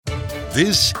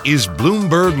This is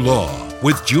Bloomberg Law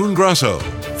with June Grasso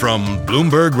from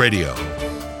Bloomberg Radio.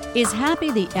 Is Happy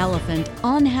the elephant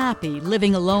unhappy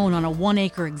living alone on a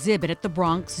 1-acre exhibit at the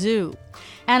Bronx Zoo?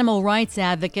 Animal rights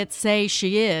advocates say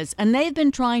she is, and they've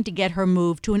been trying to get her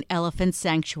moved to an elephant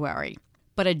sanctuary.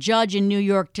 But a judge in New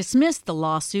York dismissed the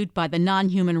lawsuit by the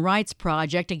Nonhuman Rights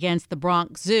Project against the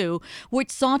Bronx Zoo,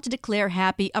 which sought to declare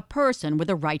Happy a person with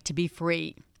a right to be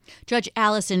free. Judge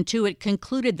Alison Tuitt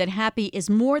concluded that Happy is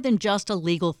more than just a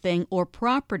legal thing or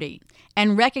property,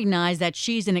 and recognized that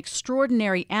she's an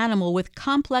extraordinary animal with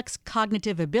complex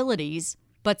cognitive abilities,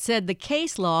 but said the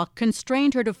case law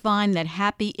constrained her to find that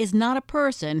Happy is not a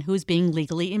person who's being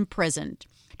legally imprisoned.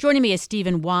 Joining me is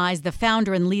Stephen Wise, the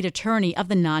founder and lead attorney of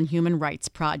the Nonhuman Rights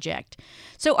Project.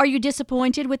 So are you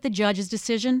disappointed with the judge's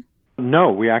decision?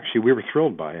 No, we were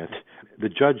thrilled by it. The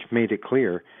judge made it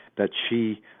clear that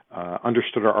she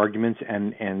understood our arguments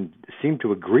and seemed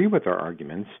to agree with our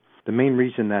arguments. The main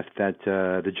reason that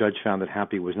the judge found that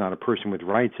Happy was not a person with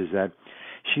rights is that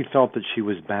she felt that she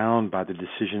was bound by the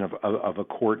decision of a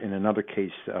court in another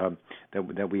case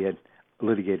that we had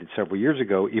litigated several years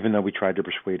ago, even though we tried to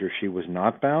persuade her she was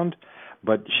not bound.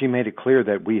 But she made it clear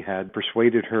that we had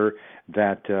persuaded her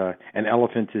that an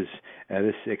elephant is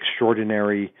this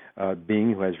extraordinary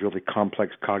being who has really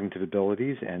complex cognitive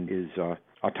abilities and is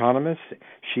autonomous.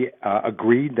 She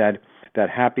agreed that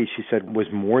Happy, she said, was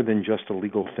more than just a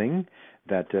legal thing,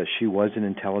 that she was an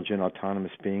intelligent,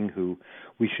 autonomous being who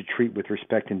we should treat with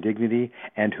respect and dignity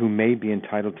and who may be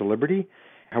entitled to liberty.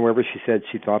 However, she said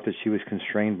she thought that she was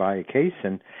constrained by a case,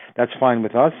 and that's fine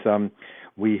with us.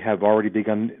 We have already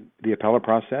begun the appellate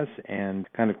process and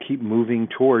kind of keep moving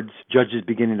towards judges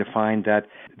beginning to find that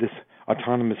this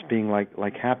autonomous being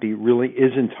like Happy really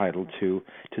is entitled to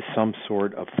some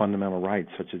sort of fundamental rights,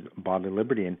 such as bodily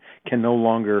liberty, and can no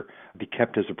longer be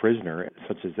kept as a prisoner,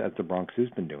 such as the Bronx Zoo's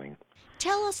been doing.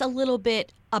 Tell us a little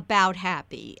bit about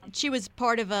Happy. She was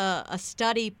part of a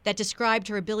study that described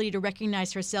her ability to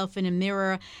recognize herself in a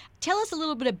mirror. Tell us a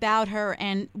little bit about her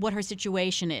and what her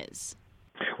situation is.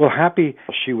 Well, Happy,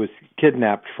 she was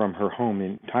kidnapped from her home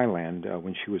in Thailand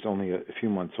when she was only a few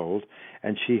months old,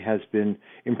 and she has been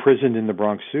imprisoned in the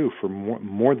Bronx Zoo for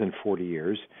more than 40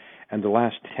 years, and the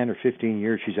last 10 or 15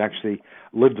 years she's actually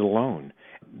lived alone.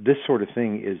 This sort of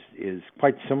thing is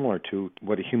quite similar to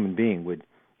what a human being would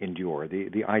endure.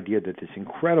 The idea that this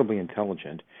incredibly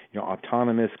intelligent,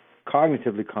 autonomous,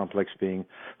 cognitively complex being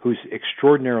who's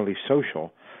extraordinarily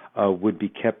social would be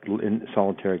kept in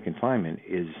solitary confinement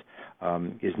is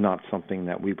not something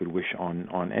that we would wish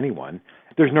on anyone.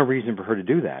 There's no reason for her to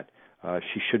do that.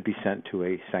 She should be sent to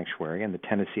a sanctuary, and the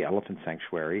Tennessee Elephant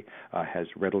Sanctuary has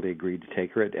readily agreed to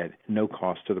take her at no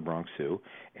cost to the Bronx Zoo.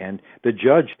 And the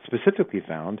judge specifically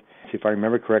found, if I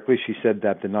remember correctly, she said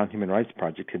that the Nonhuman Rights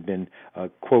Project had been,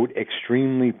 quote,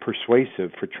 extremely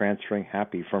persuasive for transferring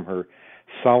Happy from her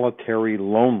solitary,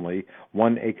 lonely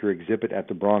 1-acre exhibit at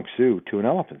the Bronx Zoo to an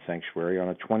elephant sanctuary on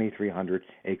a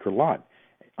 2,300-acre lot,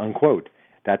 unquote.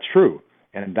 That's true.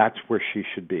 And that's where she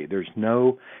should be. There's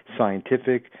no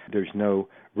there's no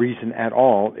reason at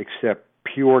all except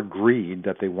pure greed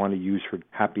that they want to use her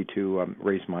Happy to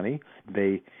raise money.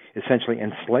 They essentially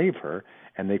enslave her,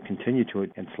 and they continue to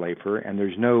enslave her, and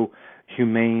there's no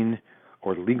humane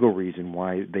or legal reason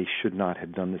why they should not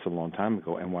have done this a long time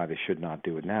ago and why they should not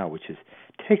do it now, which is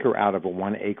take her out of a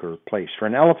 1-acre place. For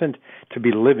an elephant to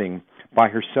be living by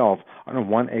herself on a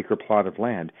 1-acre plot of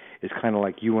land is kind of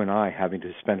like you and I having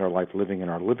to spend our life living in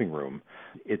our living room.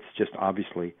 It's just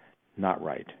obviously not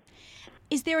right.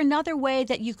 Is there another way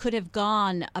that you could have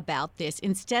gone about this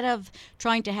instead of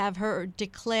trying to have her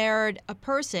declared a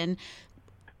person?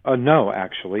 No,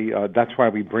 actually. That's why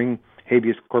we bring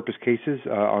habeas corpus cases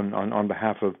on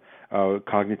behalf of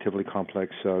cognitively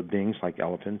complex beings like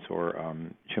elephants or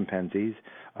chimpanzees.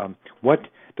 What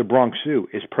the Bronx Zoo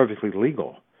is perfectly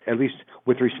legal, at least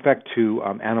with respect to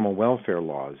animal welfare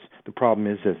laws. The problem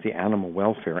is that the animal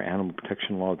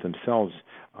protection laws themselves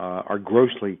are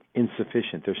grossly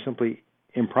insufficient. They're simply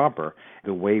improper.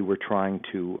 The way we're trying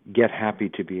to get Happy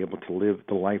to be able to live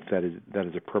the life that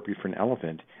is appropriate for an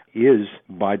elephant is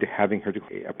by having her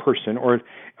declare a person, or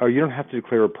you don't have to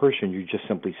declare a person. You just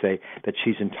simply say that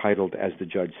she's entitled, as the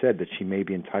judge said, that she may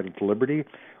be entitled to liberty.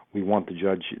 We want the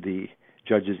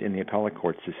judges in the appellate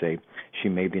courts to say she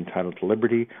may be entitled to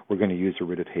liberty. We're going to use a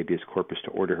writ of habeas corpus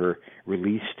to order her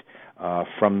released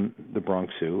from the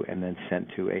Bronx Zoo and then sent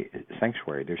to a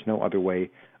sanctuary. There's no other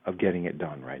way of getting it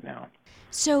done right now.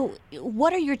 So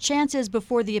what are your chances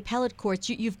before the appellate courts?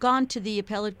 You've gone to the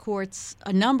appellate courts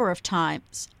a number of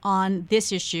times on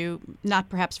this issue, not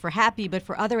perhaps for Happy, but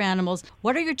for other animals.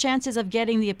 What are your chances of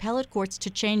getting the appellate courts to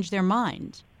change their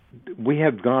mind? We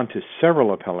have gone to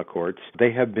several appellate courts.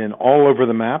 They have been all over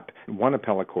the map. One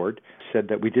appellate court said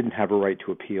that we didn't have a right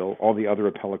to appeal. All the other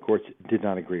appellate courts did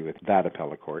not agree with that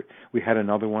appellate court. We had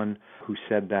another one who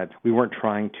said that we weren't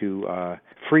trying to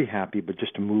free Happy, but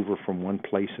just to move her from one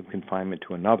place of confinement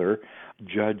to another.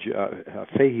 Judge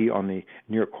Fahey on the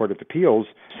New York Court of Appeals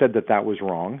said that that was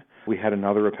wrong. We had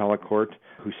another appellate court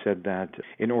who said that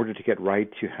in order to get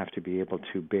rights, you have to be able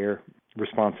to bear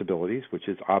responsibilities, which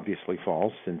is obviously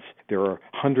false, since there are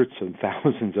hundreds of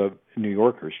thousands of New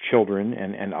Yorkers, children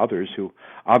and others, who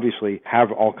obviously have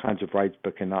all kinds of rights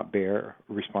but cannot bear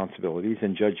responsibilities.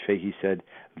 And Judge Fahey said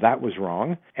that was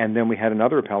wrong. And then we had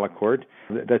another appellate court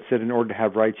that said in order to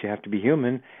have rights, you have to be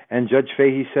human. And Judge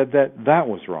Fahey said that that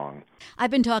was wrong.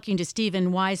 I've been talking to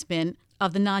Stephen Wiseman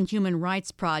of the Nonhuman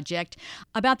Rights Project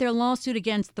about their lawsuit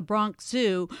against the Bronx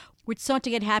Zoo, which sought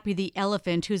to get Happy the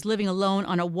elephant, who's living alone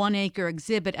on a 1-acre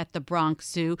exhibit at the Bronx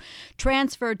Zoo,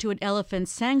 transferred to an elephant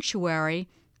sanctuary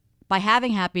by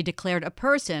having Happy declared a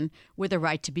person with a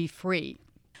right to be free.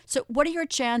 So what are your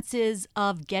chances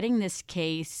of getting this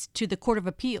case to the Court of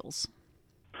Appeals?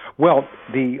 Well,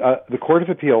 the Court of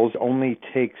Appeals only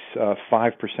takes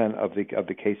 5% of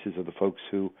the cases of the folks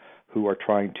who are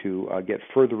trying to get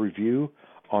further review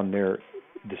on their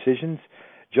decisions.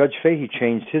 Judge Fahey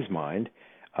changed his mind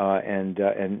and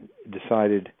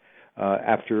decided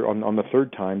on the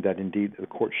third time that indeed the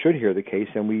court should hear the case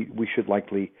and we should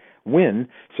likely win.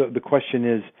 So the question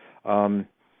is,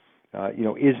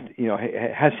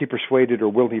 has he persuaded or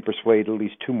will he persuade at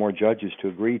least two more judges to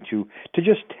agree to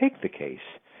just take the case?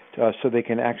 So they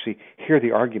can actually hear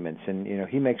the arguments, and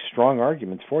he makes strong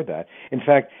arguments for that. In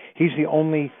fact, he's the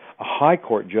only high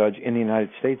court judge in the United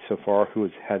States so far who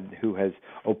has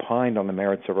opined on the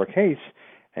merits of our case,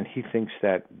 and he thinks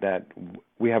that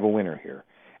we have a winner here.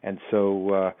 And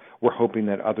so we're hoping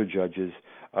that other judges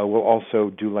will also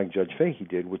do like Judge Fahey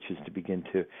did, which is to begin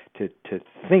to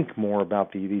think more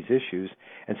about these issues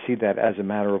and see that as a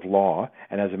matter of law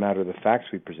and as a matter of the facts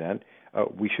we present,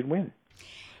 we should win.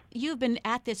 You've been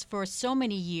at this for so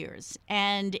many years,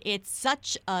 and it's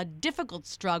such a difficult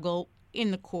struggle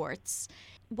in the courts.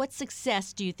 What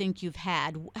success do you think you've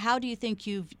had? How do you think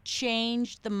you've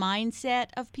changed the mindset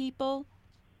of people?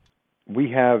 We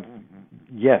have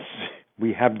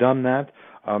done that.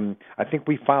 I think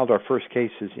we filed our first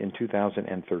cases in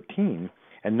 2013,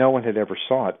 and no one had ever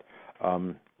sought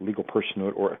legal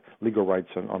personhood or legal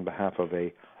rights on behalf of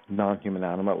a non-human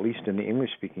animal, at least in the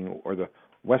English-speaking or the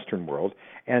Western world,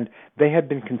 and they had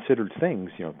been considered things,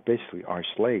 basically our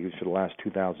slaves for the last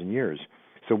 2,000 years.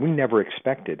 So we never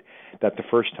expected that the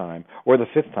first time, or the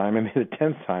fifth time, I mean the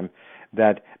 10th time,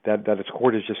 that its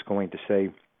court is just going to say,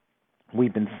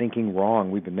 we've been thinking wrong,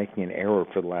 we've been making an error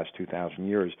for the last 2,000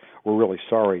 years, we're really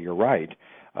sorry, you're right.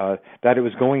 That it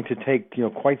was going to take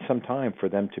quite some time for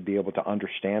them to be able to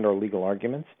understand our legal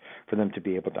arguments, for them to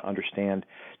be able to understand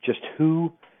just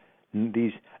who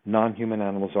these non-human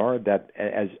animals are, that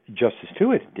as Justice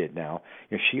Tuitt did now,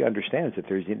 she understands that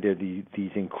there are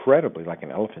these incredibly, like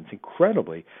an elephant,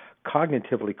 incredibly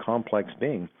cognitively complex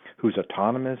being who's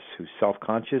autonomous, who's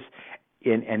self-conscious,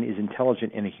 and is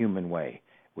intelligent in a human way,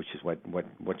 which is what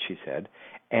she said.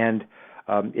 And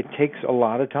it takes a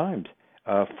lot of times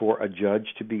for a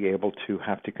judge to be able to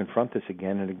have to confront this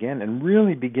again and again and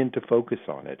really begin to focus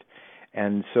on it.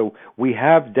 And so we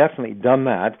have definitely done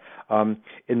that.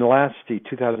 In the last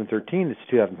 2013, it's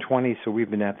 2020, so we've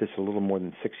been at this a little more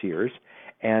than 6 years.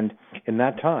 And in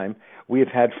that time, we have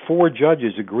had 4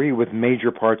 judges agree with major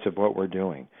parts of what we're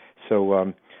doing. So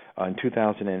in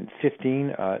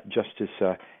 2015,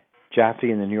 Justice Jaffe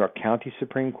in the New York County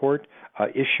Supreme Court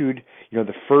issued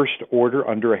the first order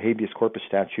under a habeas corpus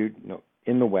statute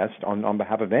in the West on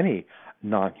behalf of any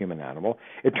non-human animal.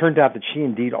 It turned out that she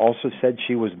indeed also said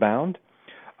she was bound,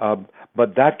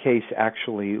 but that case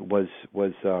actually was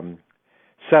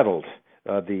settled.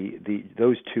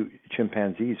 Those 2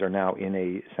 chimpanzees are now in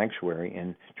a sanctuary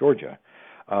in Georgia.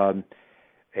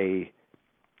 A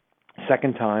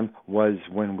second time was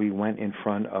when we went in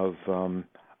front of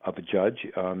a judge,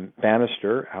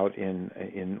 Bannister, out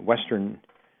in Western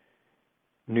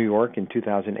New York in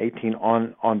 2018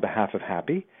 on behalf of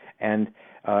Happy, and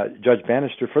Judge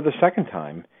Bannister, for the second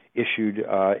time, issued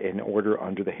an order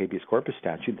under the habeas corpus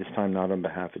statute, this time not on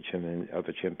behalf of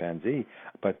a chimpanzee,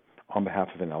 but on behalf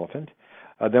of an elephant.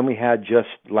 Then we had just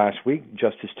last week,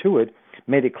 Justice Tuitt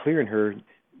made it clear in her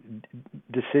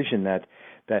decision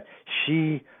that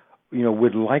she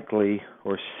would likely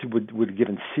or would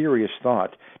given serious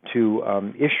thought to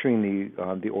issuing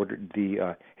the order,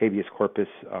 the habeas corpus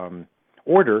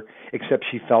order, except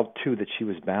she felt too that she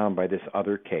was bound by this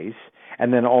other case.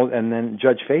 And then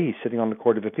Judge Fahey, sitting on the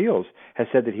Court of Appeals, has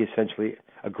said that he essentially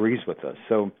agrees with us.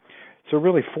 So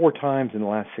really 4 times in the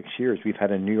last 6 years we've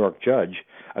had a New York judge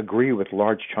agree with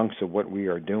large chunks of what we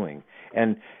are doing.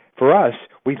 And for us,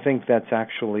 we think that's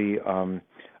actually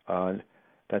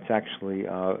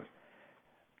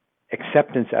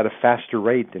acceptance at a faster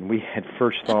rate than we had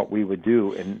first thought we would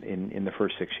do in the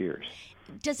first 6 years.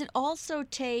 Does it also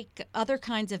take other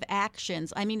kinds of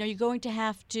actions? I mean, are you going to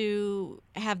have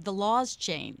the laws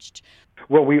changed?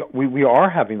 Well, we are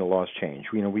having the laws change.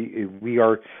 You know, we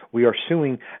are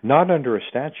suing not under a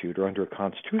statute or under a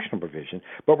constitutional provision,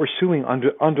 but we're suing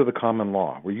under the common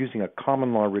law. We're using a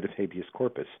common law writ of habeas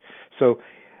corpus. So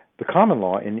the common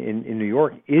law in New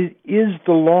York is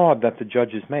the law that the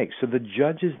judges make. So the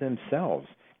judges themselves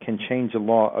can change the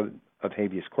law of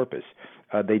habeas corpus.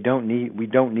 We don't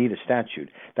need a statute.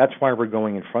 That's why we're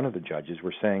going in front of the judges.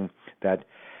 We're saying that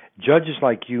judges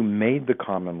like you made the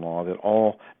common law that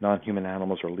all non-human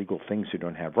animals are legal things who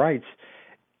don't have rights.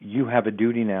 You have a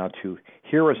duty now to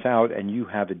hear us out, and you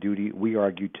have a duty, we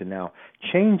argue, to now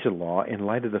change the law in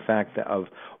light of the fact of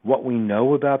what we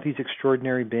know about these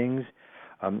extraordinary beings,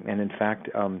 and in fact,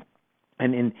 and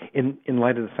in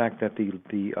light of the fact that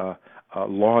the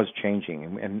law is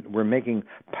changing, and we're making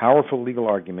powerful legal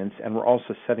arguments, and we're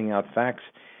also setting out facts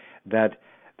that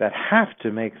have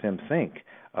to make them think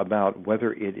about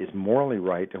whether it is morally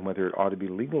right and whether it ought to be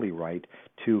legally right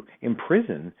to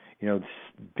imprison,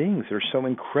 beings that are so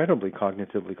incredibly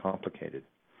cognitively complicated.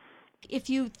 If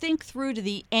you think through to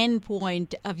the end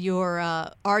point of your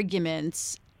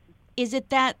arguments, is it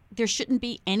that there shouldn't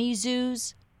be any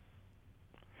zoos?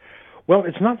 Well,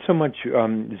 it's not so much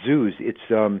zoos;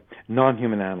 it's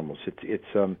non-human animals. It's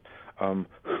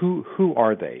who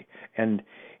are they? And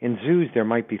in zoos, there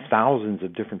might be thousands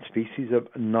of different species of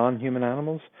non-human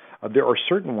animals. There are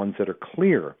certain ones that are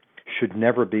clear should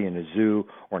never be in a zoo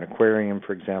or an aquarium,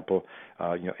 for example.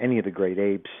 Any of the great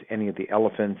apes, any of the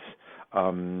elephants,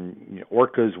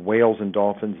 orcas, whales, and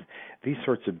dolphins. These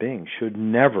sorts of beings should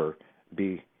never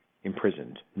be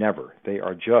imprisoned. Never. They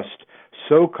are just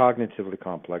so cognitively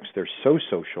complex. They're so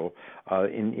social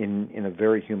in a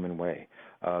very human way.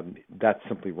 That's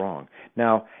simply wrong.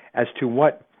 Now, as to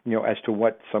what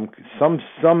some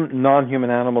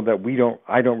non-human animal that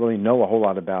I don't really know a whole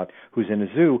lot about who's in a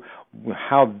zoo,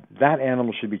 how that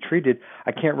animal should be treated,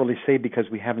 I can't really say because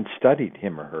we haven't studied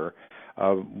him or her.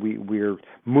 We're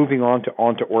moving on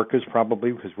to orcas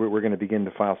probably because we're going to begin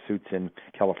to file suits in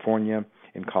California,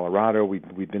 in Colorado.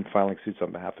 We've been filing suits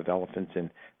on behalf of elephants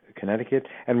in Connecticut,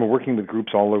 and we're working with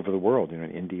groups all over the world, in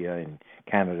India, in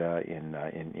Canada, in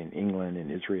England,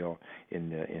 in Israel,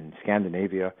 in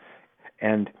Scandinavia,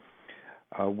 and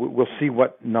we'll see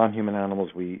what non-human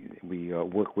animals we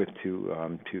work with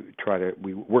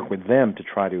we work with them to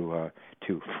try to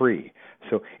free.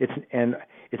 So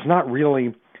it's not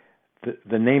really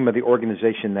the name of the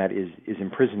organization that is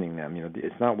imprisoning them.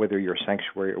 It's not whether you're a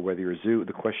sanctuary or whether you're a zoo.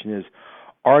 The question is,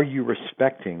 are you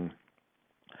respecting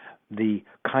the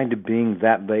kind of being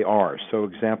that they are? So,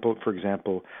 for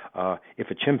example,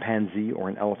 if a chimpanzee or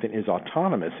an elephant is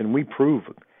autonomous, and we prove,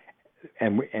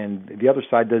 and the other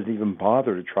side doesn't even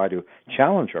bother to try to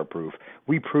challenge our proof,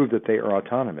 we prove that they are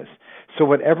autonomous. So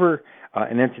whatever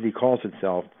an entity calls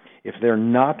itself, if they're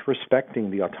not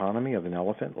respecting the autonomy of an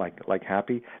elephant, like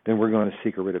Happy, then we're going to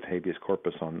seek a writ of habeas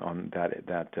corpus on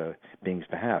that being's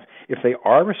behalf. If they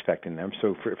are respecting them,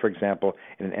 so for example,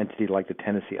 in an entity like the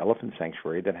Tennessee Elephant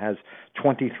Sanctuary that has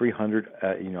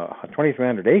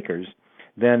 2,300 acres,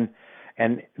 then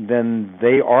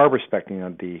they are respecting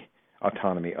the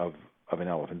autonomy of an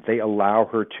elephant. They allow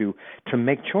her to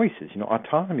make choices.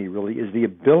 Autonomy really is the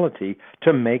ability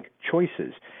to make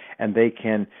choices. And they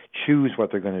can choose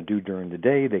what they're going to do during the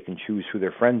day. They can choose who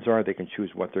their friends are. They can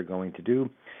choose what they're going to do,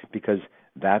 because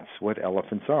that's what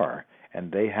elephants are.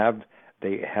 And they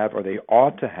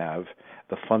ought to have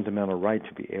the fundamental right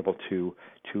to be able to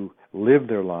live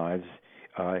their lives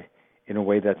in a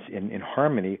way that's in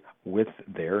harmony with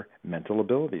their mental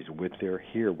abilities, with their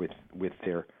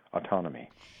autonomy.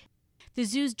 The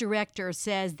zoo's director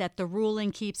says that the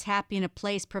ruling keeps Happy in a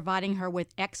place, providing her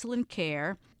with excellent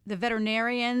care. The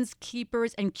veterinarians,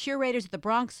 keepers, and curators at the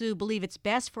Bronx Zoo believe it's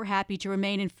best for Happy to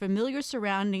remain in familiar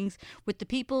surroundings with the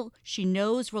people she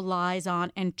knows, relies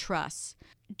on, and trusts.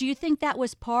 Do you think that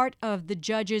was part of the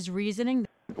judge's reasoning?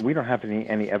 We don't have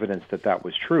any evidence that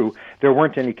was true. There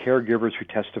weren't any caregivers who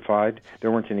testified. There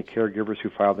weren't any caregivers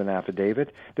who filed an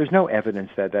affidavit. There's no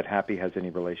evidence that Happy has any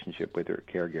relationship with her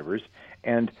caregivers.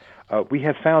 And we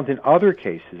have found in other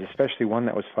cases, especially one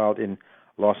that was filed in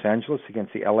Los Angeles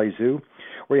against the LA Zoo,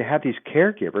 where you had these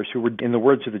caregivers who were, in the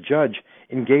words of the judge,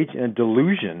 engaged in a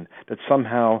delusion that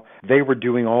somehow they were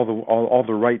doing all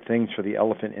the right things for the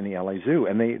elephant in the LA Zoo.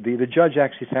 And the judge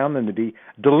actually found them to be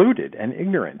deluded and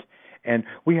ignorant. And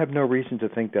we have no reason to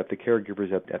think that the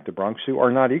caregivers at the Bronx Zoo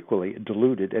are not equally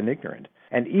deluded and ignorant.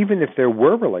 And even if there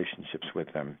were relationships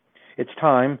with them, it's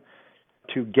time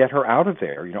to get her out of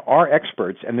there. Our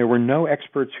experts, and there were no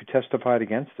experts who testified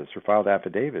against us or filed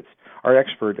affidavits. Our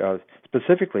expert,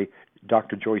 specifically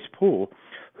Dr. Joyce Poole,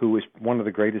 who is one of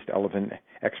the greatest elephant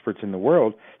experts in the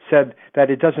world, said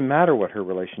that it doesn't matter what her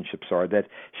relationships are, that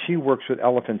she works with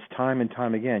elephants time and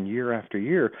time again, year after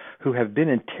year, who have been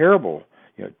in terrible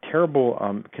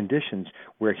conditions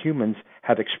where humans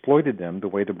have exploited them the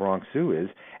way the Bronx Zoo is,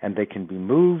 and they can be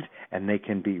moved and they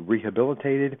can be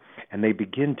rehabilitated and they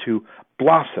begin to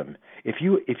blossom. If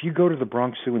you go to the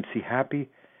Bronx Zoo and see Happy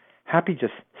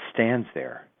just stands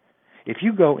there. If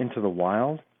you go into the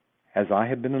wild, as I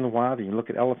have been in the wild, and you look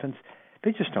at elephants,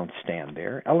 they just don't stand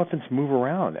there. Elephants move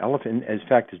around. In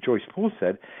fact, as Joyce Poole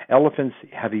said, elephants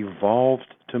have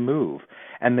evolved to move,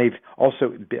 and they've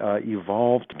also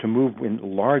evolved to move in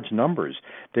large numbers.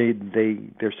 They're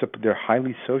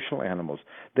highly social animals.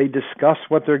 They discuss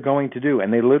what they're going to do,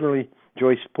 and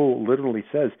Joyce Poole literally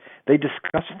says they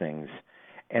discuss things.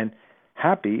 And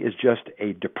Happy is just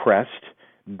a depressed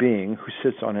being who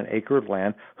sits on an acre of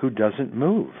land who doesn't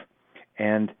move.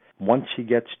 And once she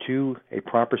gets to a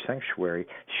proper sanctuary,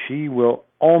 she will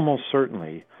almost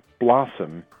certainly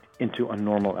blossom into a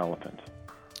normal elephant.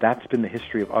 That's been the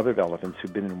history of other elephants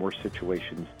who've been in worse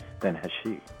situations than has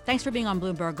she. Thanks for being on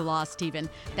Bloomberg Law, Stephen.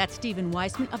 That's Stephen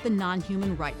Weissman of the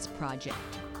Nonhuman Rights Project.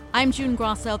 I'm June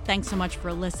Grasso. Thanks so much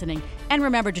for listening. And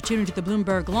remember to tune into the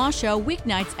Bloomberg Law Show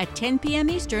weeknights at 10 p.m.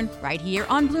 Eastern right here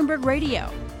on Bloomberg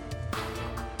Radio.